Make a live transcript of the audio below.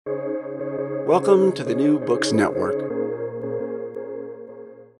Welcome to the New Books Network.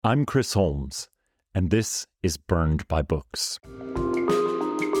 I'm Chris Holmes, and this is Burned by Books.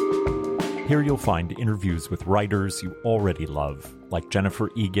 Here you'll find interviews with writers you already love, like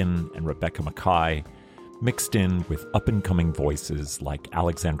Jennifer Egan and Rebecca Makkai, mixed in with up-and-coming voices like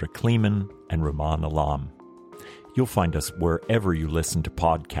Alexandra Kleeman and Rumaan Alam. You'll find us wherever you listen to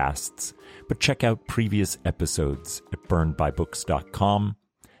podcasts, but check out previous episodes at burnedbybooks.com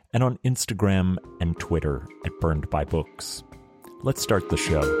and on Instagram and Twitter at burnedbybooks. Let's start the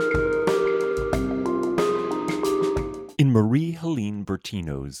show. In Marie-Helene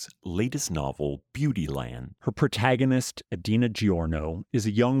Bertino's latest novel, Beautyland, her protagonist, Adina Giorno, is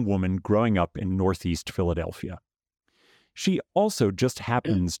a young woman growing up in Northeast Philadelphia. She also just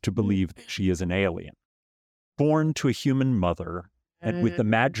happens to believe that she is an alien. Born to a human mother, and with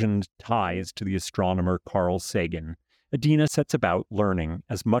imagined ties to the astronomer Carl Sagan, Adina sets about learning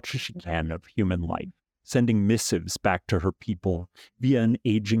as much as she can of human life, sending missives back to her people via an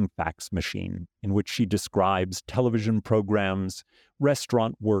aging fax machine in which she describes television programs,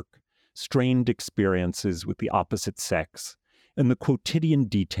 restaurant work, strained experiences with the opposite sex, and the quotidian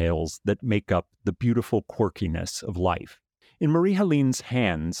details that make up the beautiful quirkiness of life. In Marie-Helene's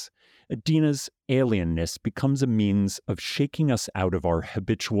hands, Adina's alienness becomes a means of shaking us out of our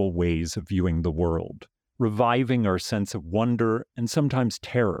habitual ways of viewing the world, reviving our sense of wonder and sometimes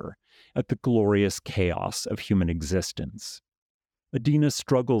terror at the glorious chaos of human existence. Adina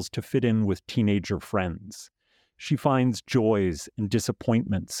struggles to fit in with teenager friends. She finds joys and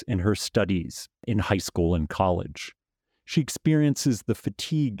disappointments in her studies in high school and college. She experiences the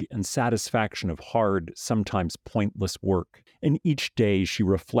fatigue and satisfaction of hard, sometimes pointless work, and each day she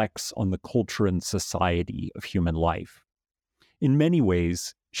reflects on the culture and society of human life. In many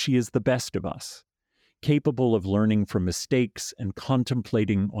ways, she is the best of us, capable of learning from mistakes and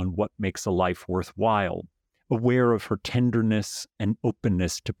contemplating on what makes a life worthwhile, aware of her tenderness and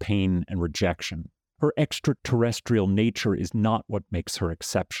openness to pain and rejection. Her extraterrestrial nature is not what makes her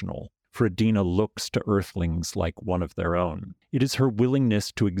exceptional, for Adina looks to Earthlings like one of their own. It is her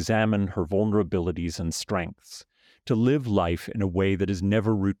willingness to examine her vulnerabilities and strengths, to live life in a way that is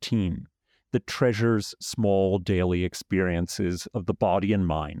never routine, that treasures small daily experiences of the body and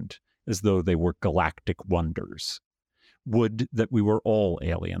mind as though they were galactic wonders. Would that we were all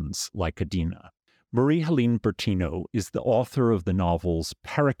aliens like Adina. Marie-Helene Bertino is the author of the novels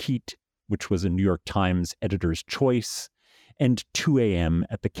Parakeet, which was a New York Times editor's choice, and 2 a.m.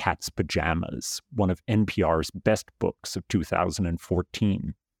 at the Cat's Pajamas, one of NPR's best books of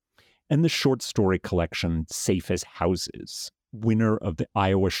 2014, and the short story collection Safe as Houses, winner of the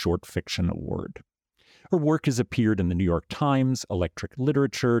Iowa Short Fiction Award. Her work has appeared in the New York Times, Electric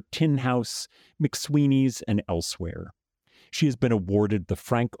Literature, Tin House, McSweeney's, and elsewhere. She has been awarded the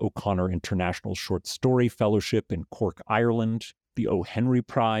Frank O'Connor International Short Story Fellowship in Cork, Ireland, the O. Henry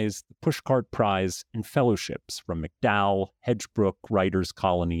Prize, the Pushcart Prize, and fellowships from MacDowell, Hedgebrook Writers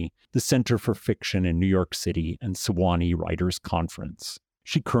Colony, the Center for Fiction in New York City, and Sewanee Writers Conference.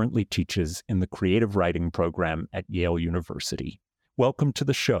 She currently teaches in the Creative Writing Program at Yale University. Welcome to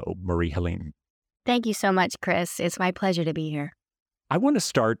the show, Marie-Helene. Thank you so much, Chris. It's my pleasure to be here. I want to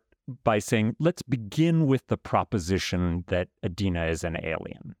start by saying, let's begin with the proposition that Adina is an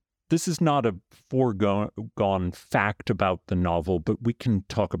alien. This is not a foregone fact about the novel, but we can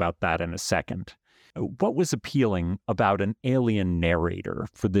talk about that in a second. What was appealing about an alien narrator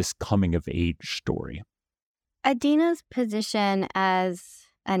for this coming-of-age story? Adina's position as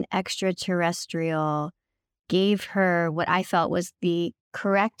an extraterrestrial gave her what I felt was the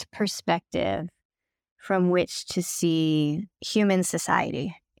correct perspective from which to see human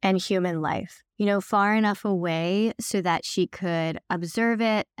society and human life, far enough away so that she could observe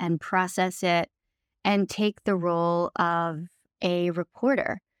it and process it and take the role of a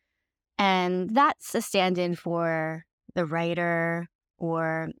reporter. And that's a stand-in for the writer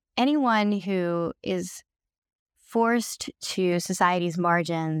or anyone who is forced to society's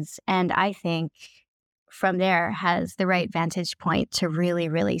margins, and I think from there has the right vantage point to really,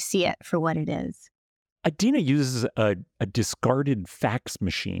 really see it for what it is. Adina uses a discarded fax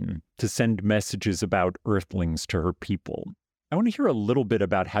machine to send messages about Earthlings to her people. I want to hear a little bit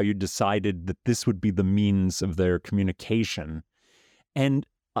about how you decided that this would be the means of their communication, and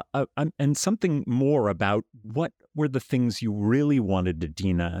something more about what were the things you really wanted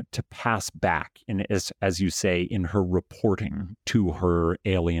Adina to pass back, as you say, in her reporting to her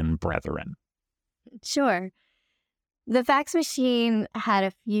alien brethren. Sure. The fax machine had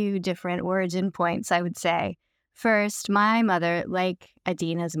a few different origin points, I would say. First, my mother, like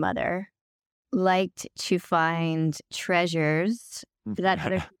Adina's mother, liked to find treasures that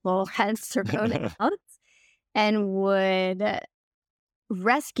other people had thrown out and would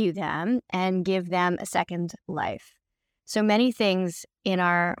rescue them and give them a second life. So many things in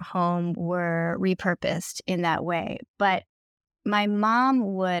our home were repurposed in that way. But my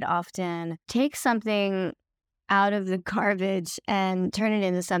mom would often take something out of the garbage and turn it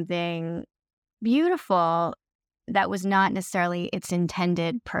into something beautiful that was not necessarily its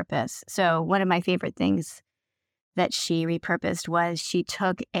intended purpose. So one of my favorite things that she repurposed was she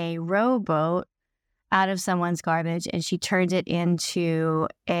took a rowboat out of someone's garbage and she turned it into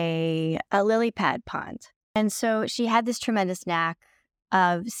a lily pad pond. And so she had this tremendous knack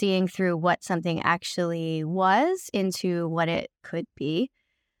of seeing through what something actually was into what it could be.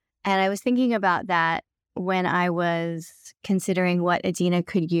 And I was thinking about that when I was considering what Adina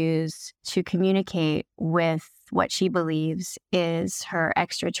could use to communicate with what she believes is her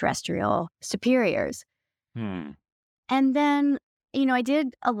extraterrestrial superiors. And then, I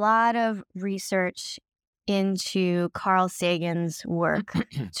did a lot of research into Carl Sagan's work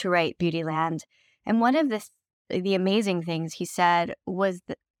to write Beautyland. And one of the amazing things he said was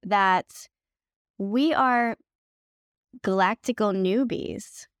that we are galactical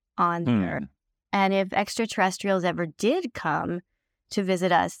newbies on the Earth. And if extraterrestrials ever did come to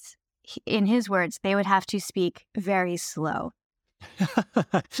visit us, in his words, they would have to speak very slow.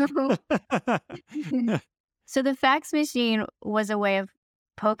 So the fax machine was a way of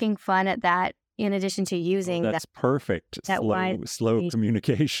poking fun at that, in addition to using that's perfect. Slow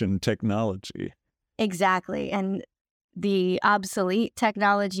communication technology. Exactly. And the obsolete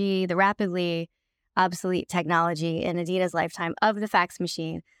technology, the rapidly obsolete technology in Adina's lifetime of the fax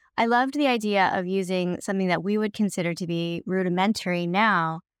machine. I loved the idea of using something that we would consider to be rudimentary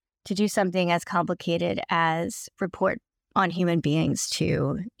now to do something as complicated as report on human beings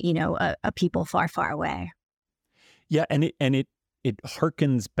to, a people far, far away. Yeah, and it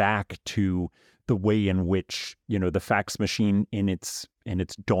harkens back to the way in which, the fax machine in its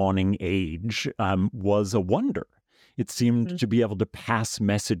dawning age was a wonder. It seemed to be able to pass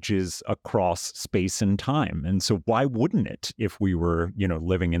messages across space and time. And so why wouldn't it, if we were,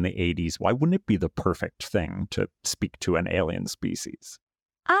 living in the 80s, why wouldn't it be the perfect thing to speak to an alien species?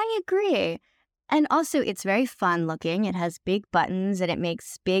 I agree. And also, it's very fun looking. It has big buttons and it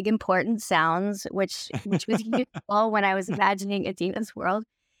makes big, important sounds, which was useful when I was imagining Adina's world.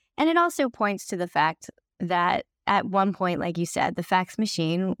 And it also points to the fact that at one point, like you said, the fax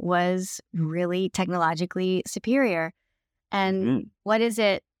machine was really technologically superior. And what is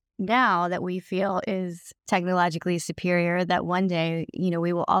it now that we feel is technologically superior that one day,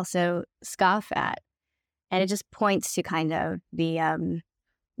 we will also scoff at? And it just points to kind of the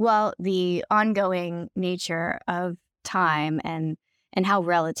ongoing nature of time and how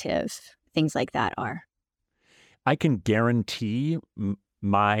relative things like that are. I can guarantee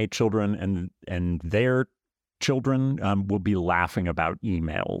my children and their children will be laughing about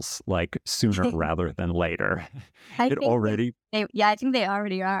emails like sooner rather than later. I think they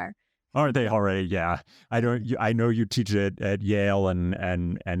already are. Aren't they already? Yeah. I know you teach it at Yale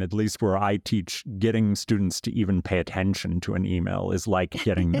and at least where I teach, getting students to even pay attention to an email is like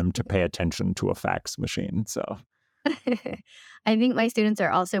getting them to pay attention to a fax machine. So I think my students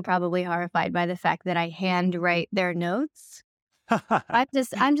are also probably horrified by the fact that I handwrite their notes.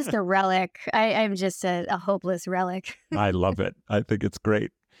 I'm just a relic. I'm just a hopeless relic. I love it. I think it's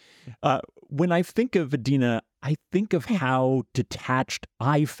great. When I think of Adina, I think of how detached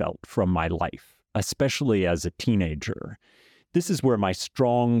I felt from my life, especially as a teenager. This is where my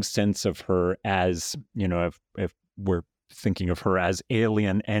strong sense of her as, if we're thinking of her as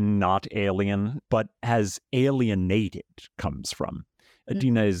alien and not alien, but as alienated comes from.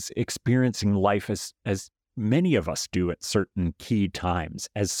 Adina is experiencing life as many of us do at certain key times,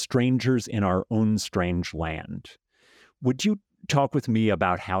 as strangers in our own strange land. Would you talk with me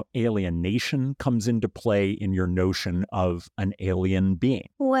about how alienation comes into play in your notion of an alien being?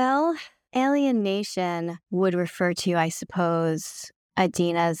 Well, alienation would refer to, I suppose,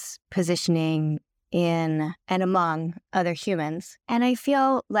 Adina's positioning in and among other humans. And I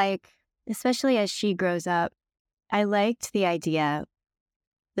feel like, especially as she grows up, I liked the idea,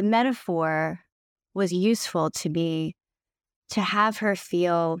 the metaphor was useful to me, to have her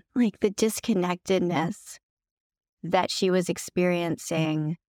feel like the disconnectedness that she was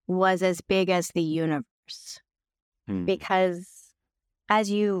experiencing was as big as the universe. Because, as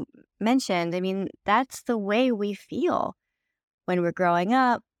you mentioned, that's the way we feel when we're growing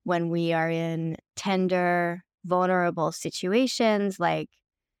up, when we are in tender, vulnerable situations like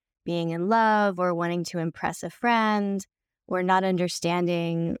being in love or wanting to impress a friend or not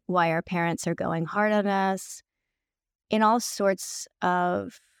understanding why our parents are going hard on us. in all sorts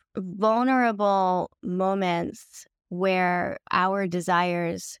of vulnerable moments where our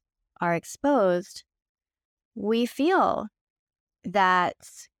desires are exposed, we feel that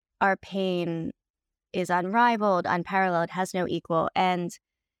our pain is unrivaled, unparalleled, has no equal, and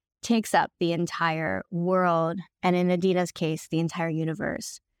takes up the entire world, and in Adina's case, the entire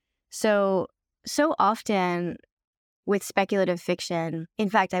universe. So often with speculative fiction, in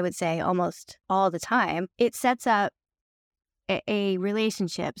fact, I would say almost all the time, it sets up a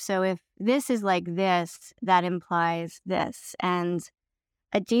relationship. So if this is like this, that implies this. And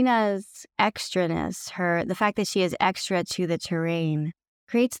Adina's extraness, the fact that she is extra to the terrain,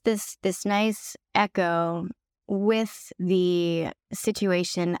 creates this nice echo with the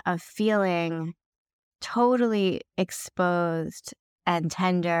situation of feeling totally exposed and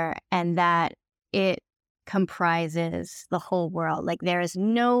tender, and that it comprises the whole world. Like there is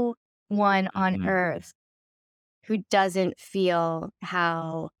no one on earth who doesn't feel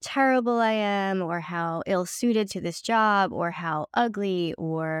how terrible I am, or how ill-suited to this job, or how ugly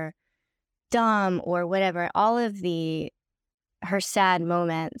or dumb or whatever. All of her sad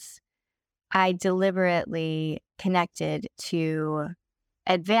moments, I deliberately connected to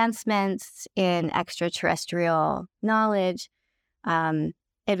advancements in extraterrestrial knowledge,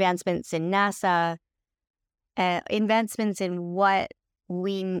 advancements in NASA, advancements in what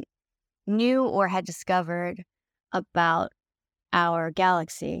we knew or had discovered about our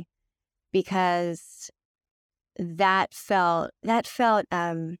galaxy, because that felt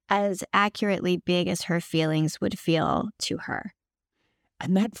as accurately big as her feelings would feel to her.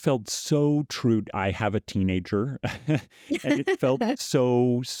 And that felt so true. I have a teenager, and it felt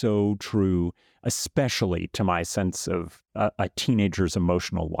so true, especially to my sense of a teenager's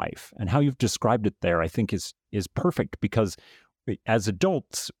emotional life. And how you've described it there, I think, is perfect, because as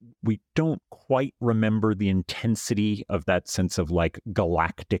adults, we don't quite remember the intensity of that sense of like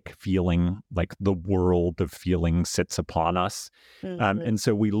galactic feeling, like the world of feeling sits upon us. And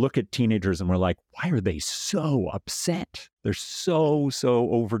so we look at teenagers and we're like, why are they so upset? They're so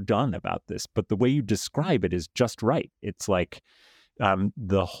overdone about this. But the way you describe it is just right. It's like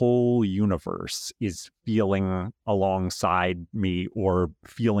the whole universe is feeling alongside me or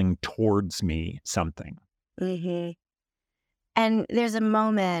feeling towards me something. Mm-hmm. And there's a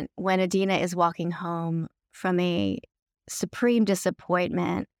moment when Adina is walking home from a supreme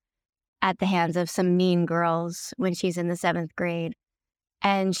disappointment at the hands of some mean girls when she's in the 7th grade.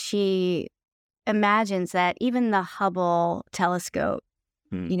 And she imagines that even the Hubble telescope,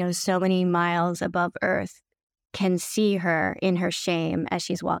 so many miles above Earth, can see her in her shame as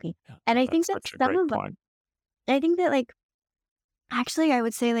she's walking. And I think that's some of them. I think that, actually, I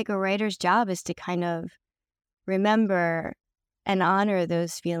would say a writer's job is to kind of remember and honor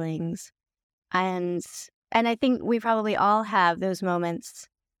those feelings. And I think we probably all have those moments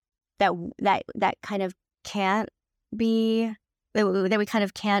that kind of can't be, that we kind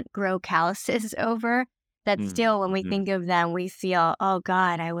of can't grow calluses over, that still when we think of them, we feel, oh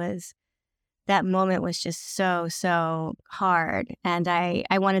God, that moment was just so hard. And I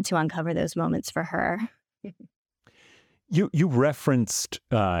wanted to uncover those moments for her. You referenced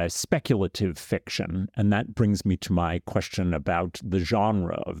speculative fiction, and that brings me to my question about the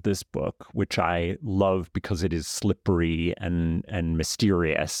genre of this book, which I love because it is slippery and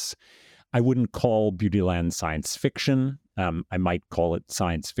mysterious. I wouldn't call Beautyland science fiction. I might call it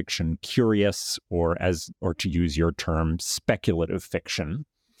science fiction curious, or to use your term, speculative fiction.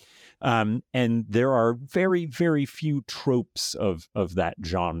 And there are very, very few tropes of that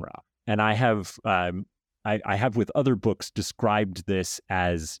genre. And I have with other books described this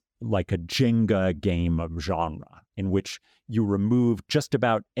as like a Jenga game of genre, in which you remove just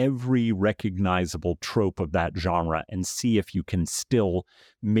about every recognizable trope of that genre and see if you can still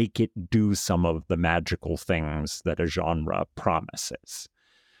make it do some of the magical things that a genre promises.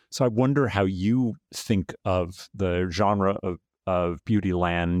 So I wonder how you think of the genre of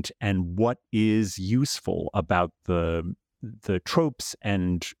Beautyland, and what is useful about the tropes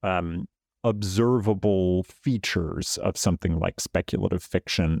and observable features of something like speculative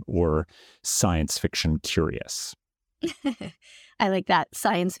fiction or science fiction curious. I like that,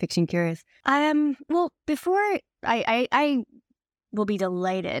 science fiction curious. Well, before I will be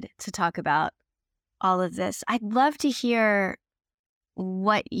delighted to talk about all of this, I'd love to hear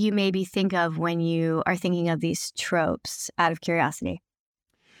what you maybe think of when you are thinking of these tropes, out of curiosity.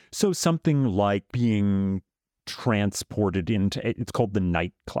 So something like being transported into, it's called the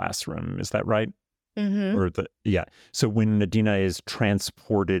night classroom, is that right? Mm-hmm. Or so when Adina is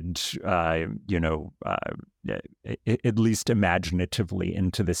transported at least imaginatively,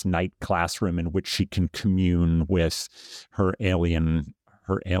 into this night classroom in which she can commune with her alien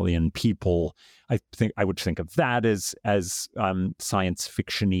people. I think I would think of that as science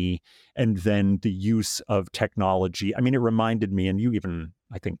fiction-y. And then the use of technology. I mean, it reminded me, and you even,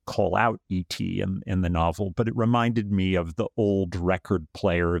 I think, call out E.T. in the novel, but it reminded me of the old record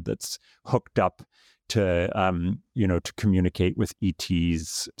player that's hooked up to to communicate with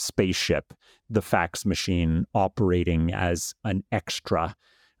E.T.'s spaceship, the fax machine operating as an extra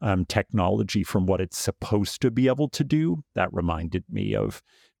technology from what it's supposed to be able to do. That reminded me of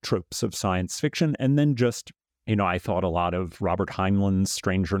tropes of science fiction. And then just, I thought a lot of Robert Heinlein's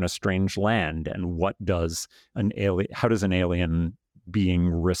Stranger in a Strange Land, and how does an alien being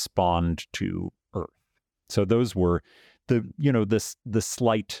respond to Earth? So those were the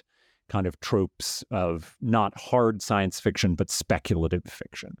slight kind of tropes of not hard science fiction, but speculative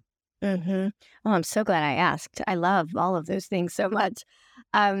fiction. Mm-hmm. Oh, I'm so glad I asked. I love all of those things so much.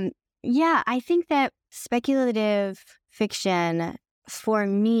 Yeah, I think that speculative fiction for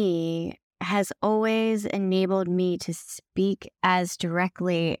me has always enabled me to speak as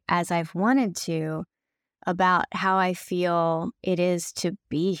directly as I've wanted to about how I feel it is to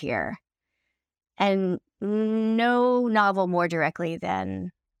be here. And no novel more directly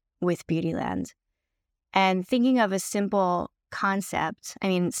than with Beautyland. And thinking of a simple concept,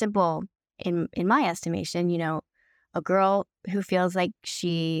 simple in my estimation, a girl who feels like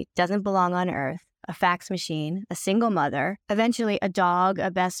she doesn't belong on Earth, a fax machine, a single mother, eventually a dog, a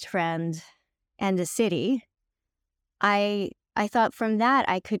best friend, and a city. I thought from that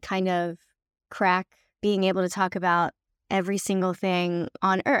I could kind of crack being able to talk about every single thing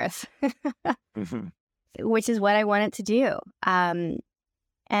on Earth, Mm-hmm. which is what I wanted to do.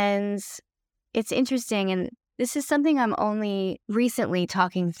 And it's interesting, and this is something I'm only recently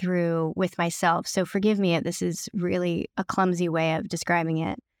talking through with myself, so forgive me if this is really a clumsy way of describing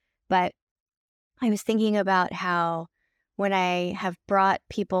it. But I was thinking about how when I have brought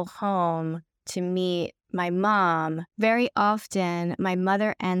people home to meet my mom, very often my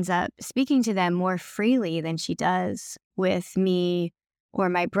mother ends up speaking to them more freely than she does with me or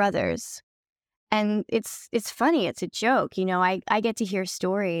my brothers. And it's funny, it's a joke. I get to hear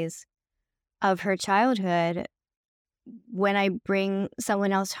stories of her childhood when I bring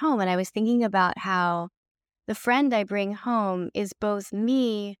someone else home. And I was thinking about how the friend I bring home is both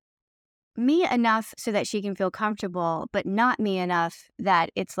me enough so that she can feel comfortable, but not me enough that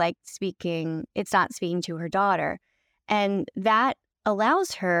it's not speaking to her daughter. And that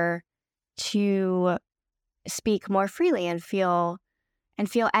allows her to speak more freely and feel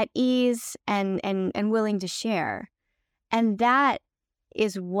at ease and willing to share. And that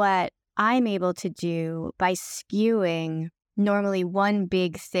is what I'm able to do by skewing normally one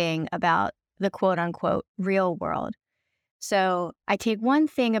big thing about the quote unquote real world. So I take one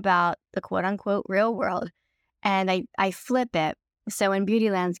thing about the quote unquote real world and I flip it. So in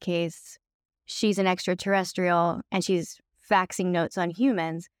Beautyland's case, she's an extraterrestrial and she's faxing notes on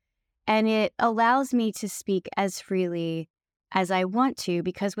humans. And it allows me to speak as freely as I want to,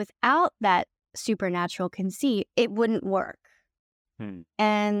 because without that supernatural conceit, it wouldn't work.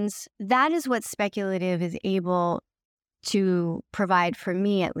 And that is what speculative is able to provide for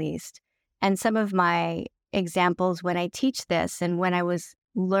me, at least. And some of my examples when I teach this and when I was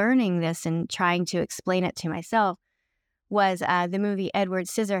learning this and trying to explain it to myself was the movie Edward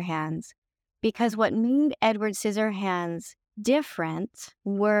Scissorhands. Because what made Edward Scissorhands different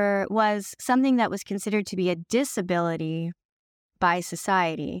was something that was considered to be a disability by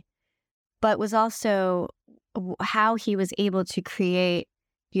society, but was also how he was able to create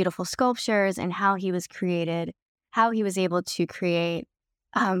beautiful sculptures and how he was able to create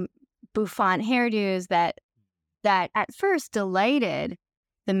bouffant hairdos that at first delighted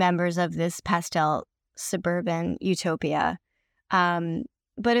the members of this pastel suburban utopia.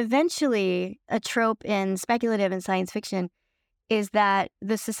 But eventually, a trope in speculative and science fiction is that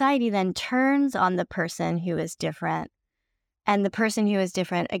the society then turns on the person who is different. And the person who is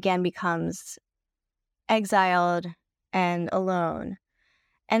different, again, becomes exiled and alone.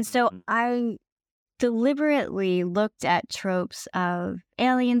 And so I deliberately looked at tropes of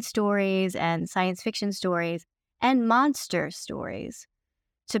alien stories and science fiction stories and monster stories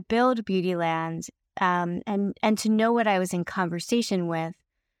to build Beautyland, and to know what I was in conversation with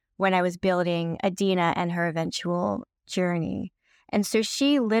when I was building Adina and her eventual journey. And so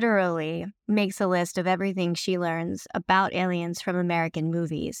she literally makes a list of everything she learns about aliens from American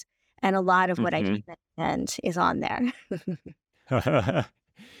movies. And a lot of what I just mentioned is on there.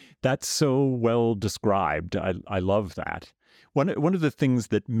 That's so well described. I love that. One of the things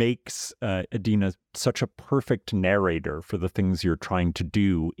that makes Adina such a perfect narrator for the things you're trying to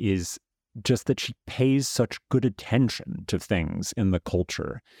do is just that she pays such good attention to things in the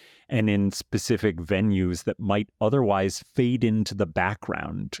culture and in specific venues that might otherwise fade into the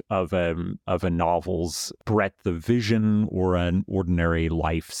background of a novel's breadth of vision or an ordinary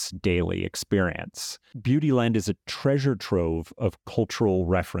life's daily experience. Beautyland is a treasure trove of cultural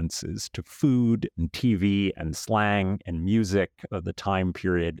references to food and TV and slang and music of the time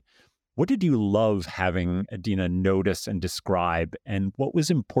period. What did you love having Adina notice and describe, and what was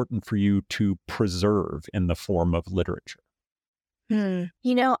important for you to preserve in the form of literature?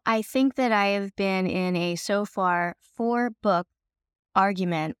 I think that I have been in a so far 4-book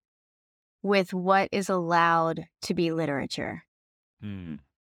argument with what is allowed to be literature and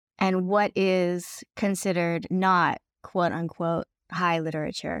what is considered not, quote unquote, high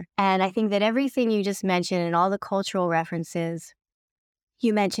literature. And I think that everything you just mentioned and all the cultural references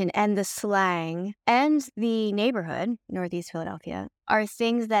you mentioned and the slang and the neighborhood, Northeast Philadelphia, are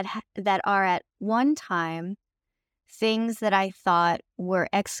things that are at one time things that I thought were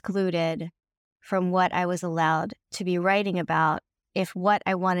excluded from what I was allowed to be writing about if what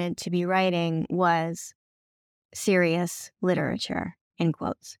I wanted to be writing was serious literature, in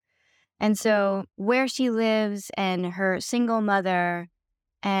quotes. And so where she lives and her single mother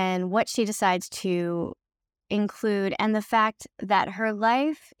and what she decides to include and the fact that her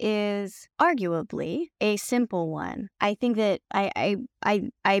life is arguably a simple one. I think that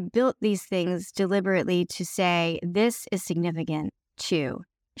I built these things deliberately to say this is significant too.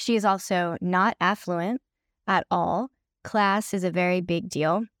 She is also not affluent at all. Class is a very big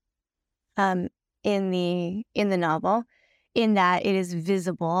deal in the novel, in that it is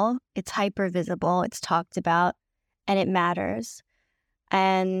visible, it's hyper visible, it's talked about, and it matters.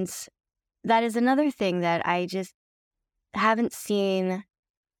 And that is another thing that I just haven't seen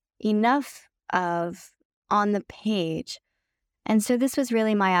enough of on the page. And so this was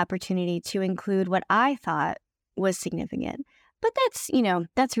really my opportunity to include what I thought was significant. But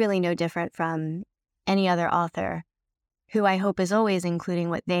that's really no different from any other author who I hope is always including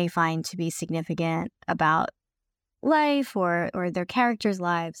what they find to be significant about life or their characters'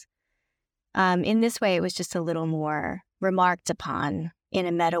 lives. In this way, it was just a little more remarked upon in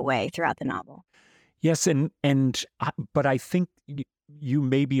a meta way throughout the novel. Yes, but I think you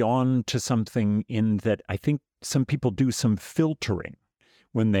may be on to something in that I think some people do some filtering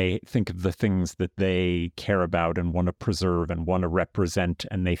when they think of the things that they care about and want to preserve and want to represent,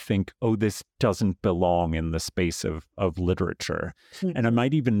 and they think, oh, this doesn't belong in the space of literature. Mm-hmm. And I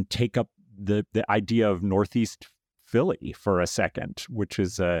might even take up the idea of Northeast Philly for a second, which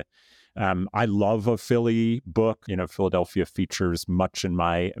is I love a Philly book. Philadelphia features much in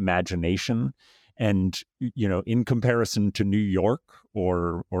my imagination. And, in comparison to New York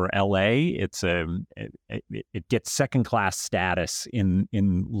or LA, it gets second-class status in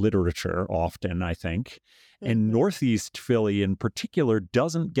literature often, I think. Mm-hmm. And Northeast Philly in particular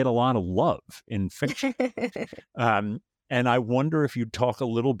doesn't get a lot of love in fiction. And I wonder if you'd talk a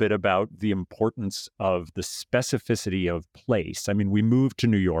little bit about the importance of the specificity of place. I mean, we moved to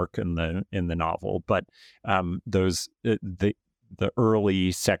New York in the novel, but the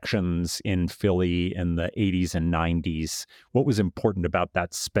early sections in Philly in the 80s and 90s, what was important about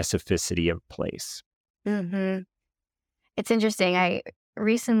that specificity of place? Mm-hmm. It's interesting.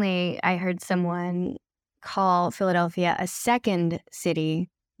 Recently I heard someone call Philadelphia a second city,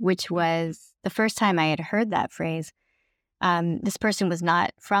 which was the first time I had heard that phrase. This person was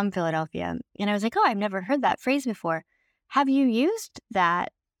not from Philadelphia. And I was like, oh, I've never heard that phrase before. Have you used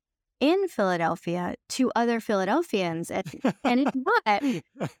that in Philadelphia to other Philadelphians? And if not,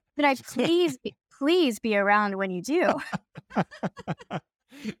 could I please be around when you do?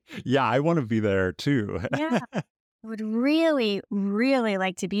 Yeah, I want to be there too. Yeah. I would really, really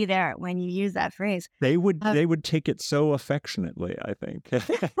like to be there when you use that phrase. They would take it so affectionately, I think.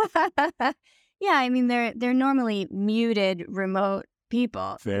 Yeah, I mean, they're normally muted, remote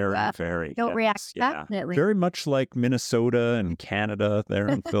people. Very. Don't react passionately. Very much like Minnesota and Canada there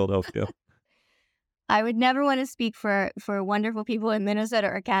in Philadelphia. I would never want to speak for wonderful people in Minnesota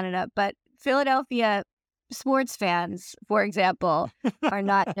or Canada, but Philadelphia sports fans, for example, are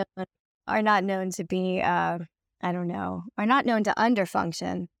not known to be are not known to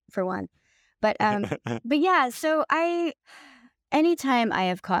underfunction, for one. But yeah, so anytime I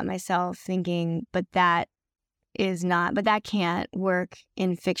have caught myself thinking, but that can't work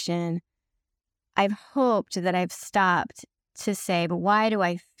in fiction, I've hoped that I've stopped to say, but why do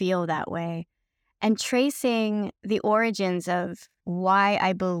I feel that way? And tracing the origins of why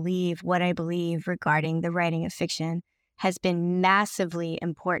I believe what I believe regarding the writing of fiction has been massively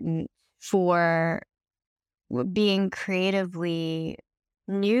important for being creatively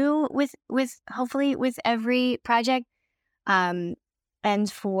new with hopefully with every project, and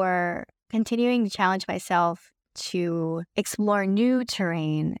for continuing to challenge myself to explore new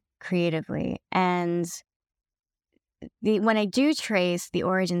terrain creatively. And when I do trace the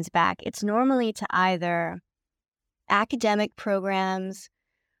origins back, it's normally to either academic programs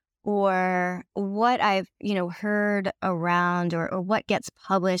or what I've, heard around, or what gets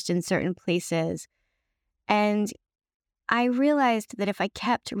published in certain places. And I realized that if I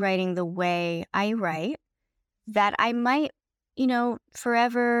kept writing the way I write, that I might,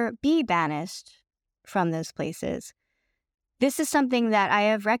 forever be banished from those places. This is something that I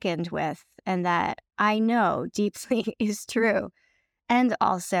have reckoned with and that I know deeply is true. And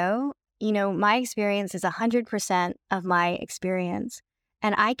also, my experience is 100% of my experience,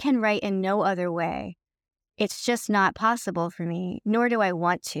 and I can write in no other way. It's just not possible for me, nor do I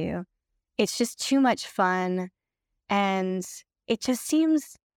want to. It's just too much fun, and it just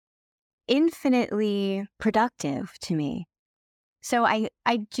seems infinitely productive to me. So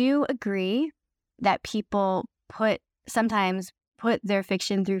I do agree that people sometimes put their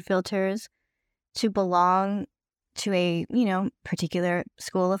fiction through filters to belong to a, particular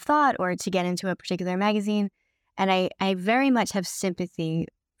school of thought or to get into a particular magazine. And I very much have sympathy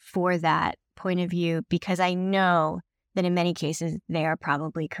for that point of view, because I know that in many cases they are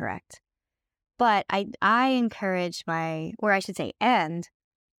probably correct. But I encourage I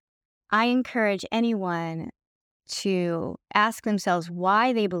encourage anyone to ask themselves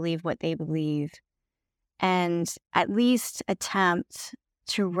why they believe what they believe, and at least attempt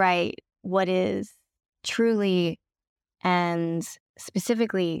to write what is truly and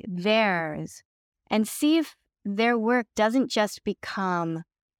specifically theirs, and see if their work doesn't just become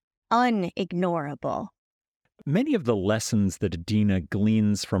unignorable. Many of the lessons that Adina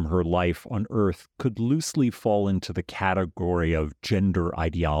gleans from her life on Earth could loosely fall into the category of gender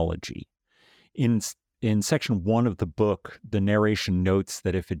ideology. In section 1 of the book, the narration notes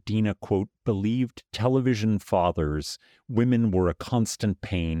that if Adina, quote, believed television fathers, women were a constant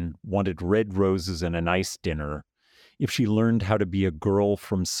pain, wanted red roses and a nice dinner. If she learned how to be a girl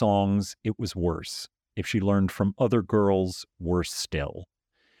from songs, it was worse. If she learned from other girls, worse still.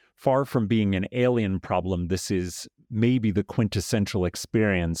 Far from being an alien problem, this is maybe the quintessential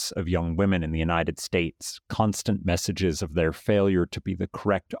experience of young women in the United States, constant messages of their failure to be the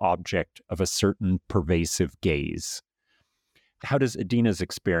correct object of a certain pervasive gaze. How does Adina's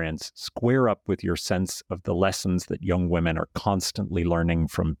experience square up with your sense of the lessons that young women are constantly learning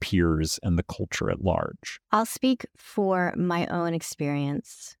from peers and the culture at large? I'll speak for my own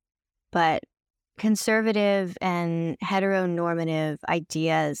experience, but conservative and heteronormative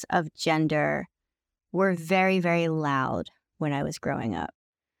ideas of gender were very, very loud when I was growing up.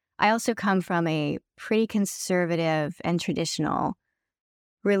 I also come from a pretty conservative and traditional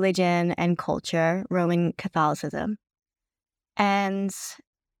religion and culture, Roman Catholicism. And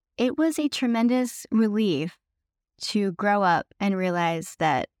it was a tremendous relief to grow up and realize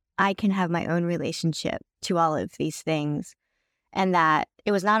that I can have my own relationship to all of these things, and that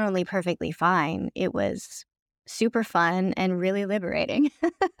it was not only perfectly fine, it was super fun and really liberating.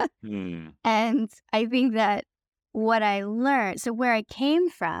 And I think that what I learned, so where I came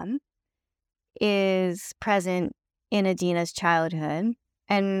from is present in Adina's childhood,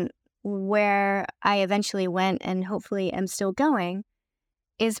 and where I eventually went and hopefully am still going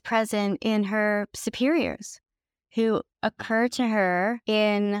is present in her superiors, who occur to her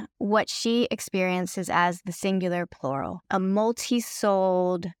in what she experiences as the singular plural, a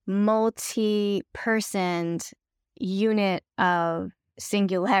multi-souled, multi-personed unit of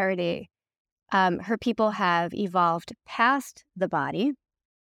singularity. Her people have evolved past the body,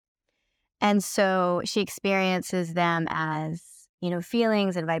 and so she experiences them as,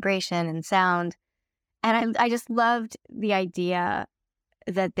 feelings and vibration and sound. And I just loved the idea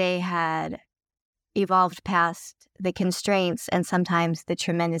that they had evolved past the constraints and sometimes the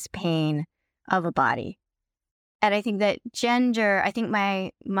tremendous pain of a body. And I think that gender, I think my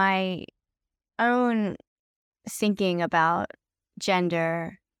own thinking about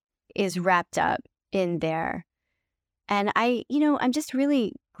gender is wrapped up in there. And I'm just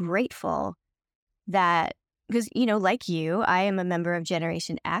really grateful that, because, like you, I am a member of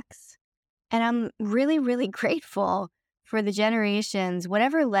Generation X, and I'm really, really grateful for the generations,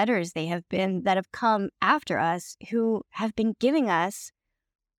 whatever letters they have been, that have come after us, who have been giving us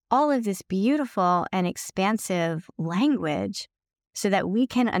all of this beautiful and expansive language so that we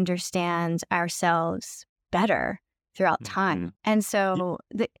can understand ourselves better throughout time. And so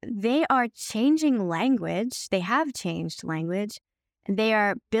they are changing language. They have changed language. And they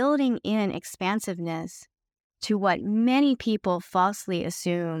are building in expansiveness to what many people falsely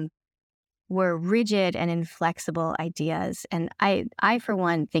assume were rigid and inflexible ideas. And I for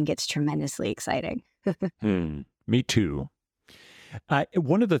one, think it's tremendously exciting. Me too.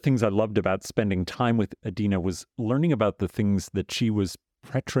 One of the things I loved about spending time with Adina was learning about the things that she was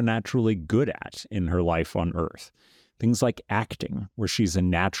preternaturally good at in her life on Earth. Things like acting, where she's a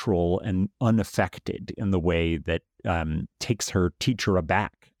natural and unaffected in the way that takes her teacher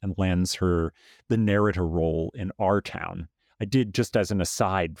aback and lands her the narrator role in Our Town. I did, just as an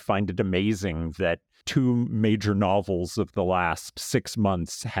aside, find it amazing that 2 major novels of the last 6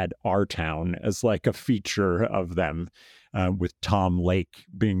 months had Our Town as like a feature of them, with Tom Lake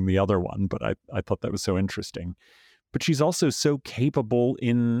being the other one. But I thought that was so interesting. But she's also so capable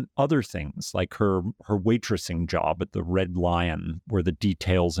in other things, like her waitressing job at the Red Lion, where the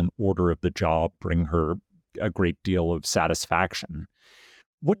details and order of the job bring her a great deal of satisfaction.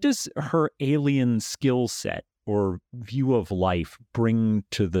 What does her alien skill set or view of life bring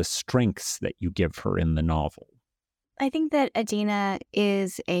to the strengths that you give her in the novel? I think that Adina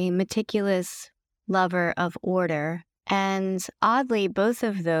is a meticulous lover of order. And oddly, both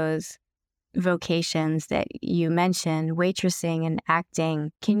of those vocations that you mentioned, waitressing and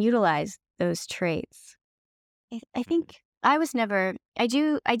acting, can utilize those traits. I think I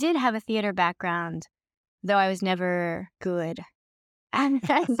did have a theater background, though I was never good as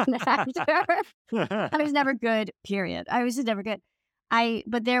an actor. I was never good, period. I was just never good.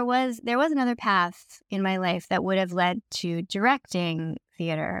 But there was another path in my life that would have led to directing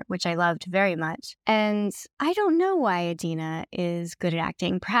theater, which I loved very much. And I don't know why Adina is good at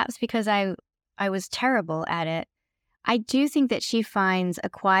acting, perhaps because I was terrible at it. I do think that she finds a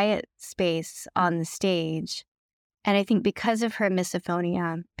quiet space on the stage. And I think because of her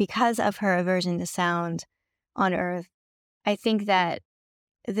misophonia, because of her aversion to sound on Earth, I think that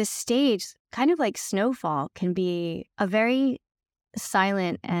the stage, kind of like Snowfall, can be a very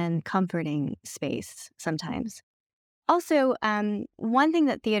silent and comforting space sometimes. Also, one thing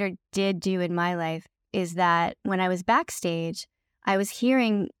that theater did do in my life is that when I was backstage, I was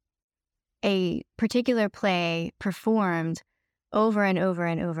hearing a particular play performed over and over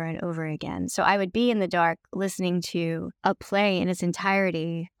and over and over again. So I would be in the dark listening to a play in its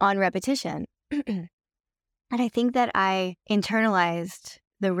entirety on repetition. And I think that I internalized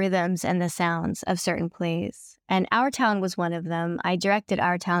the rhythms and the sounds of certain plays. And Our Town was one of them. I directed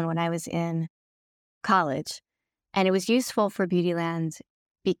Our Town when I was in college. And it was useful for Beautyland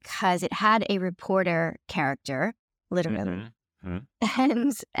because it had a reporter character, literally.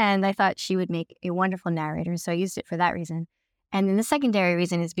 And I thought she would make a wonderful narrator, so I used it for that reason. And then the secondary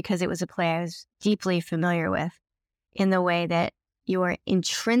reason is because it was a play I was deeply familiar with, in the way that you are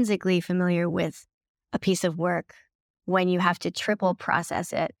intrinsically familiar with a piece of work when you have to triple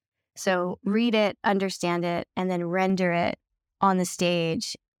process it. So read it, understand it, and then render it on the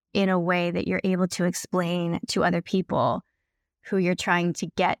stage in a way that you're able to explain to other people who you're trying to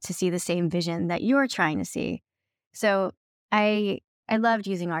get to see the same vision that you're trying to see. So I loved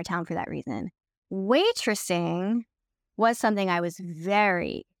using Our Town for that reason. Waitressing was something I was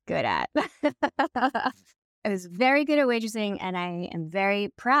very good at. I was very good at waitressing, and I am very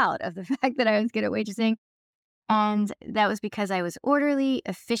proud of the fact that I was good at waitressing. And that was because I was orderly,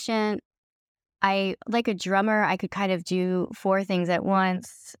 efficient. Like a drummer, I could kind of do 4 things at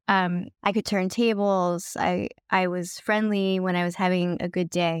once. I could turn tables. I was friendly when I was having a good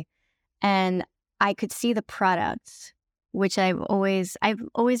day. And I could see the product, which I've always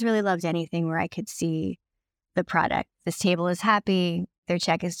really loved anything where I could see the product. This table is happy. Their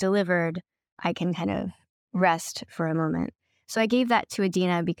check is delivered. I can kind of rest for a moment. So I gave that to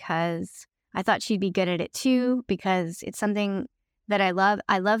Adina because I thought she'd be good at it too, because it's something that I love.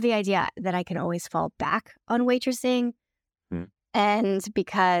 I love the idea that I can always fall back on waitressing. And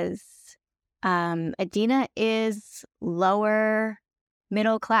because Adina is lower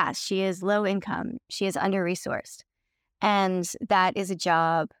middle class. She is low income. She is under-resourced. And that is a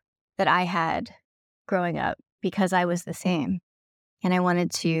job that I had growing up because I was the same. And I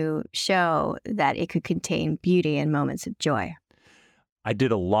wanted to show that it could contain beauty and moments of joy. I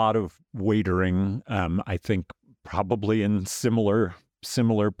did a lot of waitering, I think probably in similar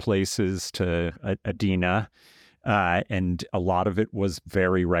places to Adina. And a lot of it was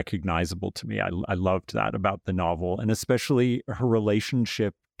very recognizable to me. I loved that about the novel, and especially her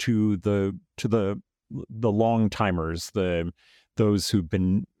relationship to the long timers, those who've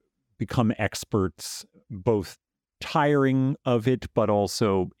become experts both tiring of it, but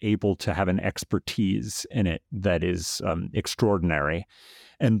also able to have an expertise in it that is extraordinary.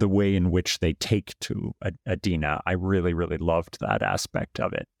 And the way in which they take to Adina, I really, really loved that aspect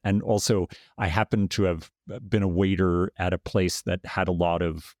of it. And also, I happened to have been a waiter at a place that had a lot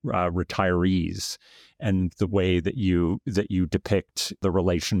of retirees, and the way that you depict the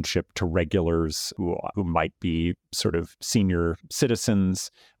relationship to regulars who might be sort of senior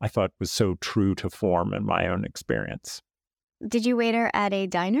citizens, I thought was so true to form in my own experience. Did you waiter at a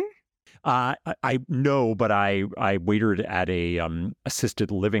diner? I know, but I waitered at a assisted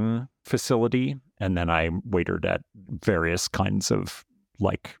living facility, and then I waitered at various kinds of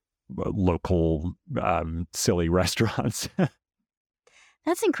like local silly restaurants.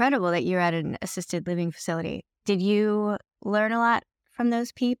 That's incredible that you're at an assisted living facility. Did you learn a lot from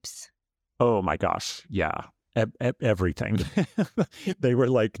those peeps? Oh my gosh, yeah. Everything.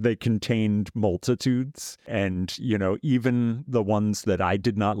 They contained multitudes. And, even the ones that I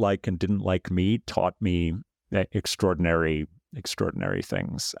did not like and didn't like me taught me extraordinary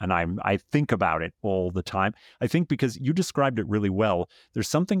things. And I think about it all the time. I think because you described it really well, there's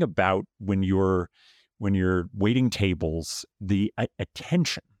something about when you're waiting tables, the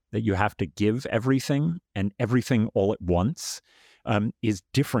attention that you have to give everything and everything all at once is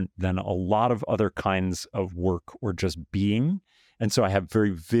different than a lot of other kinds of work or just being. And so I have very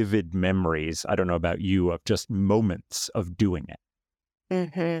vivid memories, I don't know about you, of just moments of doing it.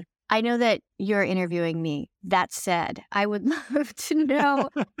 Mm-hmm. I know that you're interviewing me. That said, I would love to know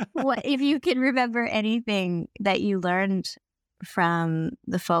if you can remember anything that you learned from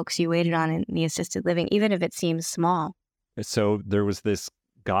the folks you waited on in the assisted living, even if it seems small. So there was this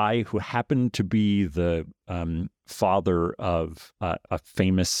guy who happened to be the father of a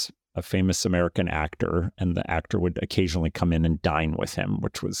famous American actor, and the actor would occasionally come in and dine with him,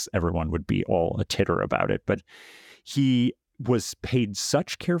 which was, everyone would be all a titter about it. But he was paid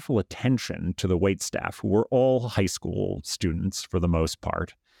such careful attention to the waitstaff, who were all high school students for the most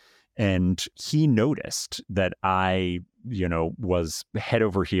part. And he noticed that I, was head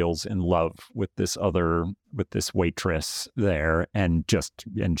over heels in love with this waitress there, and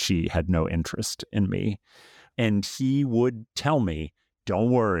she had no interest in me. And he would tell me,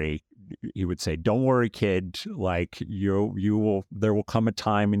 "Don't worry." He would say, "Don't worry, kid. Like there will come a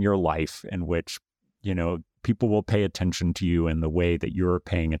time in your life in which, people will pay attention to you in the way that you're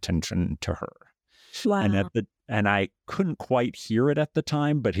paying attention to her." Wow. And I couldn't quite hear it at the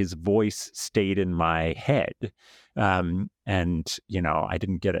time, but his voice stayed in my head. And, I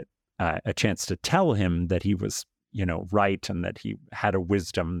didn't get a chance to tell him that he was, right, and that he had a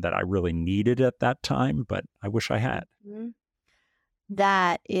wisdom that I really needed at that time, but I wish I had.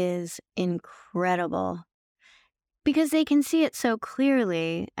 That is incredible. Because they can see it so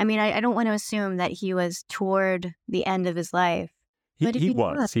clearly. I mean, I don't want to assume that he was toward the end of his life. He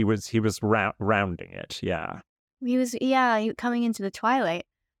was rounding it, yeah. He was coming into the twilight.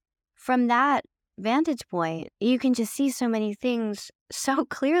 From that vantage point, you can just see so many things so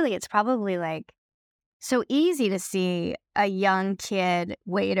clearly. It's probably like so easy to see a young kid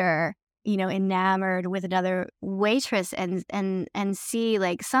waiter, enamored with another waitress and see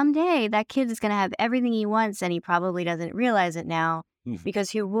like someday that kid is going to have everything he wants, and he probably doesn't realize it now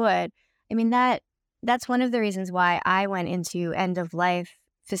because who would? I mean, that's one of the reasons why I went into end of life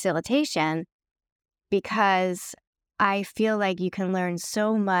facilitation, because I feel like you can learn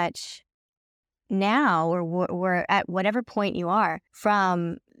so much now or at whatever point you are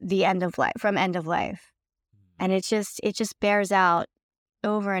from end of life. And it just bears out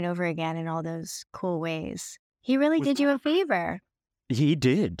over and over again in all those cool ways. He really did you a favor. He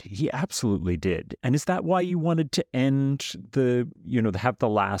did. He absolutely did. And is that why you wanted to end have the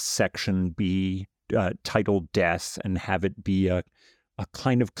last section be titled Death, and have it be a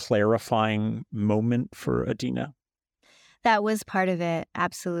kind of clarifying moment for Adina? That was part of it,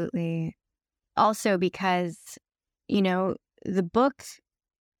 absolutely. Also because, the book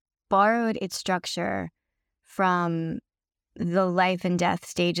borrowed its structure from the life and death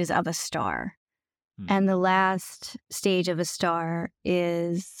stages of a star. And the last stage of a star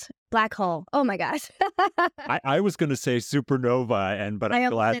is black hole. Oh my gosh. I was going to say supernova, but I'm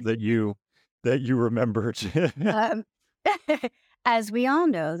glad that you remembered. As we all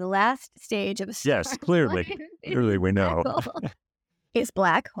know, the last stage of a star. Yes, clearly we know. Is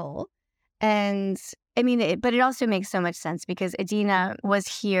black hole. And I mean, but it also makes so much sense because Adina is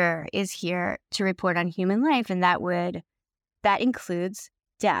here to report on human life, and that includes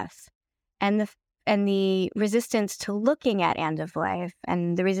death and the resistance to looking at end of life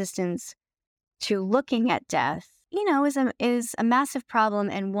and the resistance to looking at death, is a massive problem,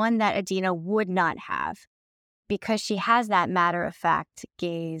 and one that Adina would not have, because she has that matter-of-fact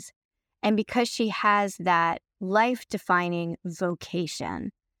gaze, and because she has that life-defining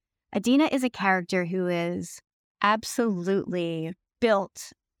vocation. Adina is a character who is absolutely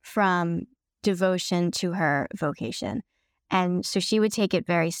built from devotion to her vocation. And so she would take it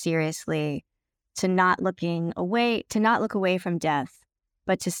very seriously to not look away from death,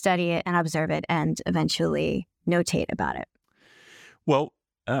 but to study it and observe it and eventually notate about it. Well,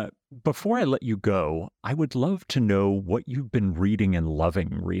 before I let you go, I would love to know what you've been reading and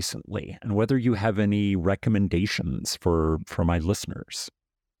loving recently, and whether you have any recommendations for my listeners.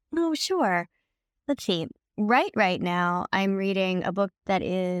 Oh, sure. Let's see. Right now, I'm reading a book that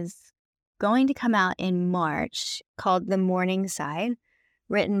is going to come out in March called The Morning Side,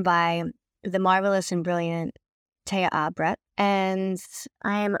 written by the marvelous and brilliant Taya Abret. And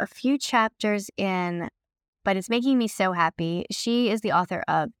I am a few chapters in, but it's making me so happy. She is the author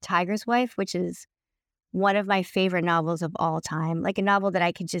of Tiger's Wife, which is one of my favorite novels of all time, like a novel that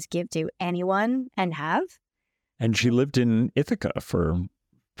I could just give to anyone and have. And she lived in Ithaca for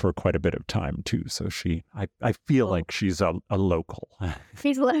quite a bit of time too. So I feel like she's a local.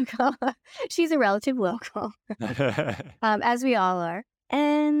 She's local. She's a relative local, as we all are.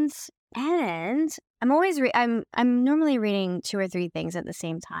 And I'm always I'm normally reading 2 or 3 things at the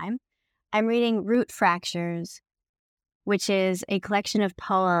same time. I'm reading Root Fractures, which is a collection of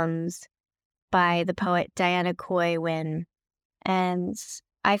poems by the poet Diana Coy Wynne, and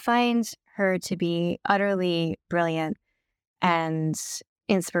I find her to be utterly brilliant and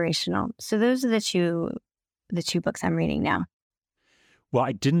inspirational. So those are the two books I'm reading now. Well,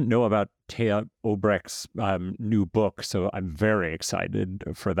 I didn't know about Taya Obrecht's new book, so I'm very excited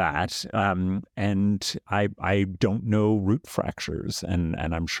for that. And I don't know Root Fractures, and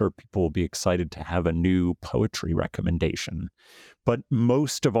I'm sure people will be excited to have a new poetry recommendation. But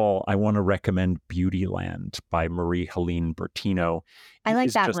most of all, I want to recommend Beautyland by Marie-Helene Bertino. I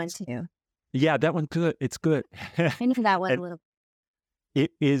like that one too. Yeah, that one's good. It's good. I know that one a little.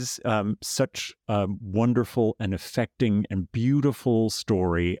 It is such a wonderful and affecting and beautiful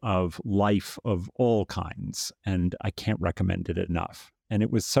story of life of all kinds, and I can't recommend it enough. And it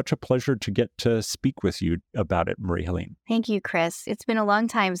was such a pleasure to get to speak with you about it, Marie-Helene. Thank you, Chris. It's been a long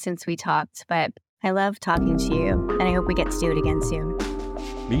time since we talked, but I love talking to you, and I hope we get to do it again soon.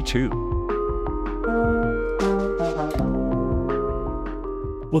 Me too.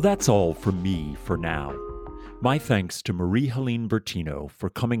 Well, that's all from me for now. My thanks to Marie-Helene Bertino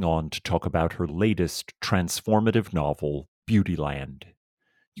for coming on to talk about her latest transformative novel, Beautyland.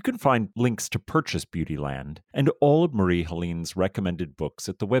 You can find links to purchase Beautyland and all of Marie-Helene's recommended books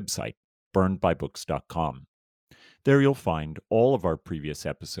at the website, burnedbybooks.com. There you'll find all of our previous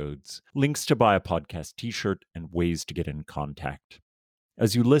episodes, links to buy a podcast t-shirt, and ways to get in contact.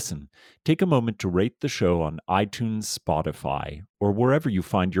 As you listen, take a moment to rate the show on iTunes, Spotify, or wherever you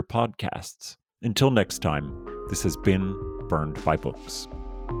find your podcasts. Until next time, this has been Burned by Books.